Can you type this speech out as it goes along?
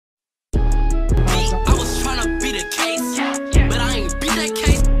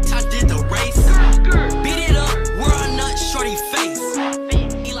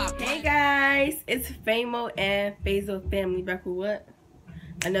Famo and Fazo family back with what?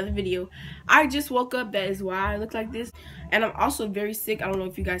 Another video. I just woke up, that is why I look like this, and I'm also very sick. I don't know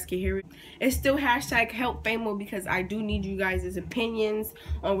if you guys can hear it. It's still hashtag help Famo because I do need you guys' opinions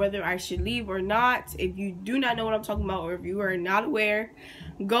on whether I should leave or not. If you do not know what I'm talking about, or if you are not aware,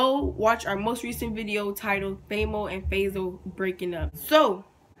 go watch our most recent video titled Famo and Fazo breaking up. So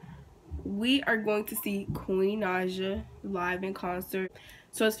we are going to see Queen Naija live in concert,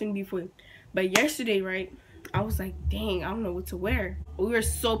 so it's gonna be fun. But yesterday, right, I was like, dang, I don't know what to wear. We were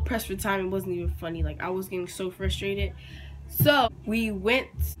so pressed for time, it wasn't even funny. Like, I was getting so frustrated. So we went,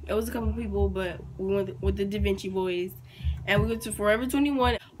 it was a couple people, but we went with the Da Vinci boys, and we went to Forever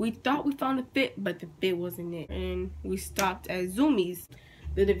 21. We thought we found a fit, but the fit wasn't it, and we stopped at Zoomies.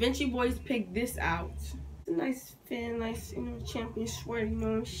 The Da Vinci boys picked this out. It's a nice fit, nice, you know, champion sweater, you know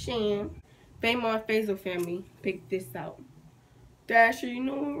what I'm saying? Famo and Fazo family picked this out. Thrasher, you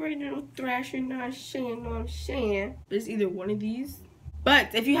know, original Thrasher, you know what I'm saying, you know what I'm saying? It's either one of these.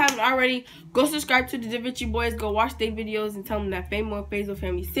 But if you haven't already, go subscribe to the Da Vinci boys, go watch their videos and tell them that Famo and Fazo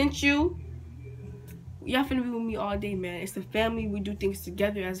family sent you. Y'all finna be with me all day, man. It's a family. We do things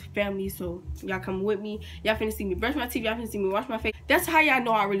together as a family, so y'all come with me. Y'all finna see me brush my teeth. Y'all finna see me wash my face. That's how y'all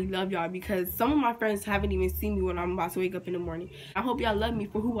know I really love y'all, because some of my friends haven't even seen me when I'm about to wake up in the morning. I hope y'all love me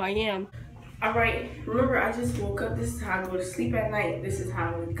for who I am. Alright, remember I just woke up. This is how I go to sleep at night. This is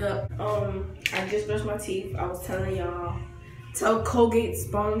how I wake up. I just brushed my teeth. I was telling y'all, tell Colgate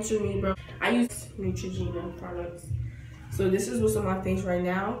sponsor me, bro. I use Neutrogena products. So this is what's on my face right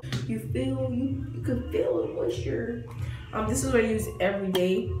now. You can feel the moisture. This is what I use every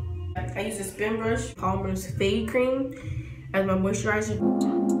day. I use a spin brush, Palmer's Fade Cream, as my moisturizer.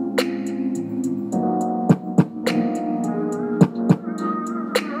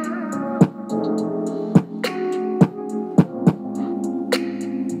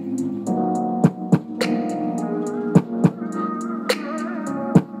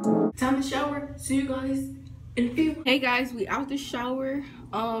 Time to shower. See you guys in a few. Hey guys, we out the shower.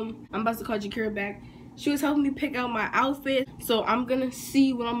 I'm about to call Jakira back. She was helping me pick out my outfit, so I'm gonna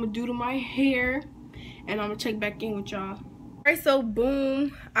see what I'm gonna do to my hair, and I'm gonna check back in with y'all. Alright, so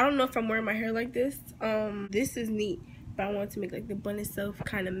boom. I don't know if I'm wearing my hair like this. This is neat, but I wanted to make like the bun itself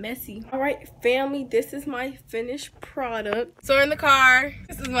kind of messy. Alright, family, this is my finished product. So we're in the car.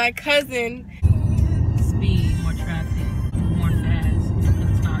 This is my cousin. Speed, more traffic, more fast.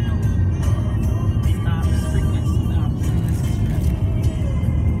 It's not no stops, frequency stops.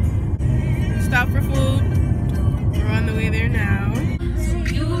 Stop for food. We're on the way there now. So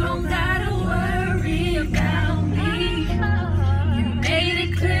you don't gotta worry about me. You made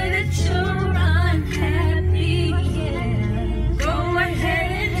it clear that you're unhappy. Yeah. Go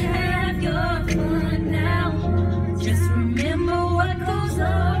ahead and have your fun now. Just remember what goes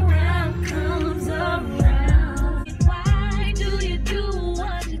around comes around. Why do you do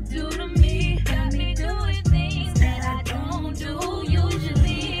what you do to me? Got me doing things that I don't do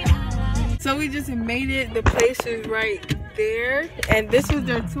usually. So we just made it. The place is right there, and this was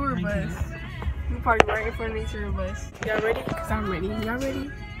their tour bus. We parked right in front of the tour bus. Y'all ready? Cause I'm ready. Y'all ready?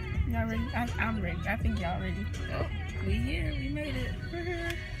 Y'all ready? I'm ready. I think y'all ready. Oh, we here. We made it.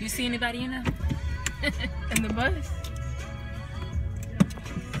 You see anybody you know? In the bus.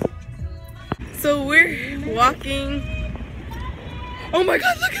 So we're walking. Oh my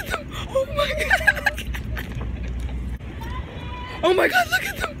God! Look at them! Oh my God! Oh my God! Look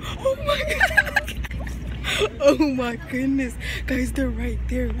at them! Oh my God! Oh my goodness, guys, they're right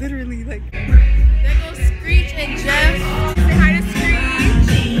there, literally, like. There goes Screech and Jeff. Say hi to Screech.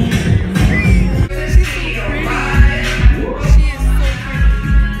 She's so pretty. She is so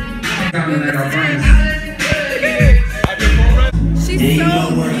pretty. She's so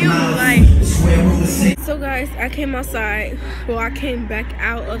cute, like. So guys, I came outside. Well, I came back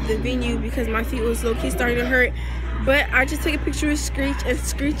out of the venue because my feet was low-key starting to hurt. But I just took a picture with Screech, and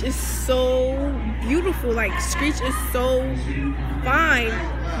Screech is so beautiful. Like, Screech is so fine.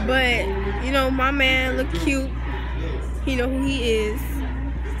 But, you know, my man look cute. He know who he is.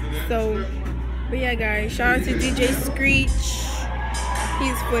 So, but yeah, guys, shout out to DJ Screech.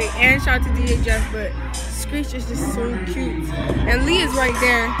 He's great. And shout out to DJ Jeff. But Screech is just so cute. And Lee is right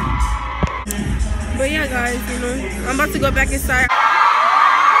there. But yeah, guys, you know, I'm about to go back inside.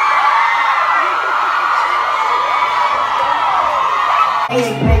 I was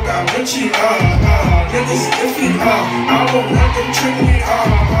broke out with you, niggas iffy, I won't let them trick me,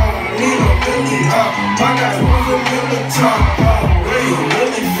 need a really, my guys want to really talk, where you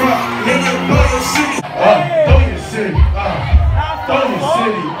really from, nigga, blow your city, throw your city, throw your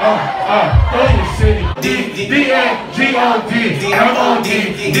city, throw your city, D-A-G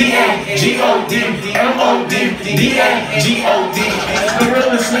G-O-D, the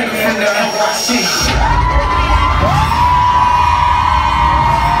realest nigga from the NYC.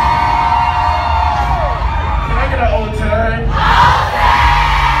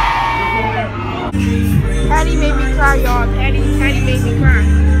 Patty made me cry, y'all. Patty made me cry.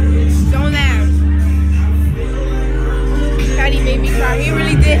 Don't laugh. Patty made me cry. He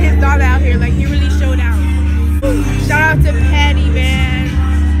really did his daughter out here. Like, he really showed out. Shout out to Patty, man.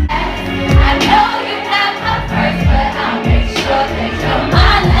 I know you're not my first, but I'll make sure that you're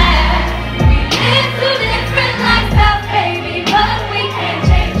my last. We live two different lifestyles, baby, but we can't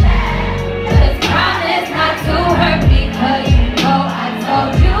change that. Just promise not to hurt me, 'cause you know I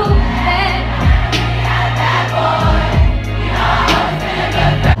told you that.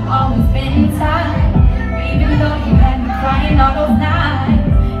 Always been tired, even though you had me crying all those nights.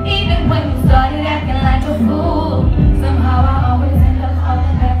 Even when you started acting like a fool, somehow I always end up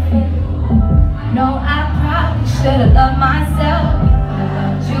falling back for you. No, I probably should've loved myself,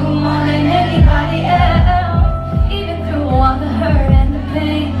 loved you more than anybody else. Even through all the hurt and the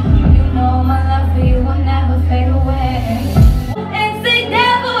pain, you know my love for you will never fade away. And say,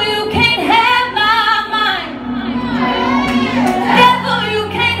 devil, you can't have my mind. Devil, you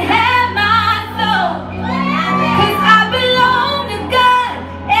can't have my soul. 'Cause I belong to God,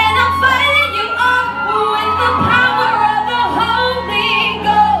 and I'm fighting you off with the power of the Holy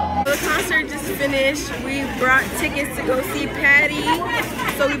Ghost. The concert just finished. We brought tickets to go see Patty.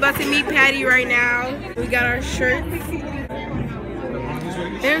 So we about to meet Patty right now. We got our shirts.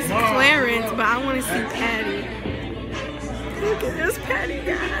 There's Clarence, but I want to see Patty. Look at this Patty,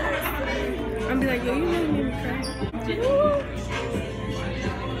 guys. I'm be like, yo, you know me cry.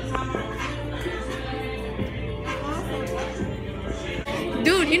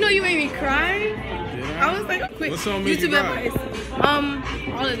 Dude, you know you made me cry. I was like, quick YouTube advice.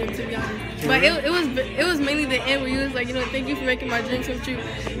 All of them, to be honest. But it was mainly the end where you was like, you know, thank you for making my dreams come true.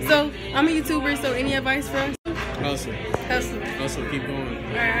 So I'm a YouTuber, so any advice for us? Hustle. Hustle. Keep going.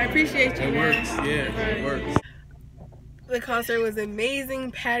 Alright, I appreciate you. It man. works. Yeah, it works. The concert was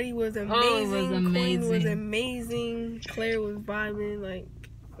amazing. Patty was amazing. Oh, it was amazing. Queen was amazing. Claire was vibing. Like,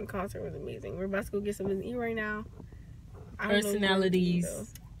 the concert was amazing. We're about to go get something to eat right now.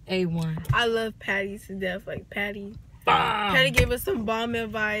 Personalities, A1. I love Patty to death. Like, Patty gave us some bomb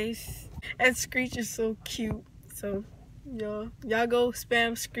advice. And Screech is so cute. So, y'all go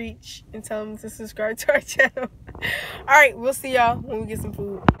spam Screech and tell him to subscribe to our channel. Alright, we'll see y'all when we get some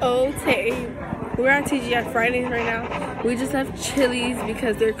food. Oh, Tay. We're on TGI Fridays right now. We just left Chili's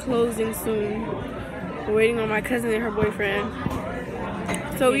because they're closing soon. We're waiting on my cousin and her boyfriend.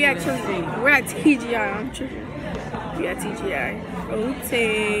 So we at Chili's. We're at TGI. I'm tripping. We at TGI. Oh,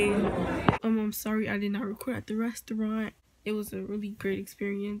 Tay. I'm sorry I did not record at the restaurant. It was a really great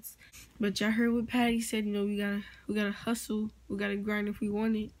experience. But y'all heard what Patty said. You know, we gotta hustle. We gotta grind. If we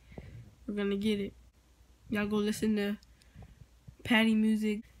want it, we're gonna get it. Y'all go listen to Patty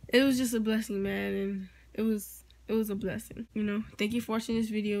music. It was just a blessing, man, and it was a blessing, you know. Thank you for watching this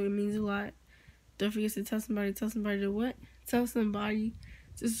video. It means a lot. Don't forget to tell somebody to what? Tell somebody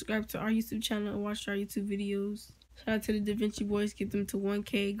to subscribe to our YouTube channel and watch our YouTube videos. Shout out to the Da Vinci Boys. Get them to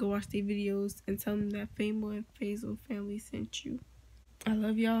 1K. Go watch their videos and tell them that Famo and Faisal family sent you. I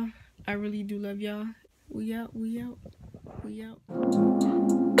love y'all. I really do love y'all. We out.